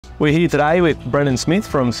We're here today with Brendan Smith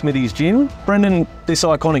from Smithy's Gym. Brendan, this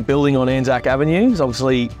iconic building on Anzac Avenue is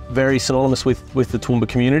obviously very synonymous with the Toowoomba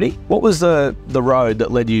community. What was the road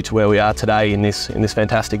that led you to where we are today in this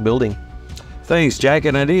fantastic building? Thanks, Jack,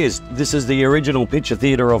 and it is. This is the original picture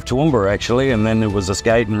theatre of Toowoomba, actually, and then there was a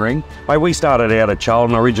skating ring. We started out at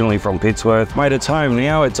Charlton, originally from Pittsworth. Mate, it's home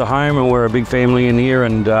now. It's a home, and we're a big family in here,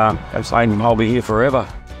 and I'll be here forever.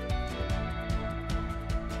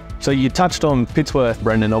 So you touched on Pittsworth,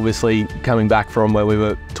 Brendan, obviously coming back from where we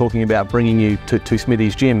were talking about bringing you to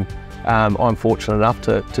Smithy's Gym. I'm fortunate enough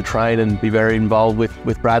to train and be very involved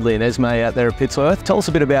with Bradley and Esme out there at Pittsworth. Tell us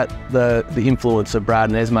a bit about the influence that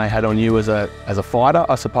Brad and Esme had on you as a fighter,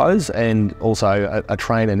 I suppose, and also a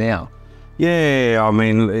trainer now. Yeah, I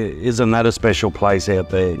mean, isn't that a special place out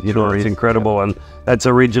there? You know, it's incredible, and that's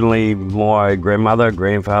originally my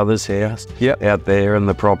grandfather's house out there in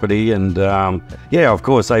the property, and yeah, of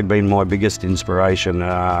course, they've been my biggest inspiration.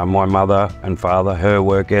 My mother and father, her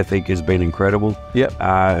work ethic has been incredible.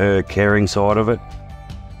 Her caring side of it.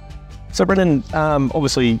 So Brendan,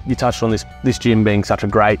 obviously you touched on this gym being such a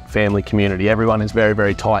great family community. Everyone is very,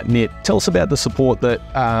 very tight knit. Tell us about the support that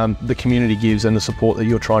the community gives and the support that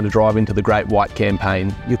you're trying to drive into the Great White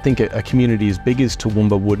campaign. You'd think a community as big as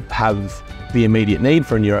Toowoomba would have the immediate need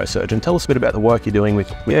for a neurosurgeon. Tell us a bit about the work you're doing with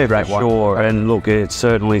the Great White. Sure, and look, it's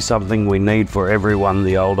certainly something we need for everyone,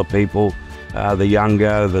 the older people, the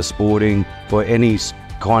younger, the sporting. For any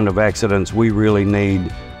kind of accidents, we really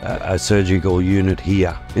need a surgical unit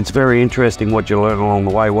here. It's very interesting what you learn along the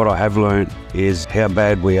way. What I have learned is how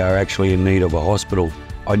bad we are actually in need of a hospital.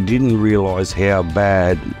 I didn't realise how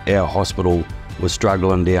bad our hospital was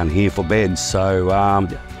struggling down here for beds. So,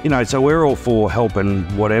 you know, so we're all for helping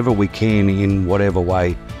whatever we can in whatever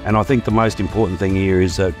way. And I think the most important thing here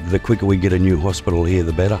is that the quicker we get a new hospital here,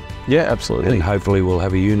 the better. Yeah, absolutely. And hopefully we'll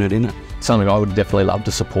have a unit in it. Something I would definitely love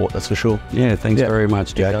to support, that's for sure. Yeah, thanks very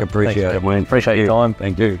much, Jack. Appreciate it, man. Appreciate your time.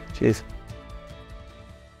 Thank you. Cheers.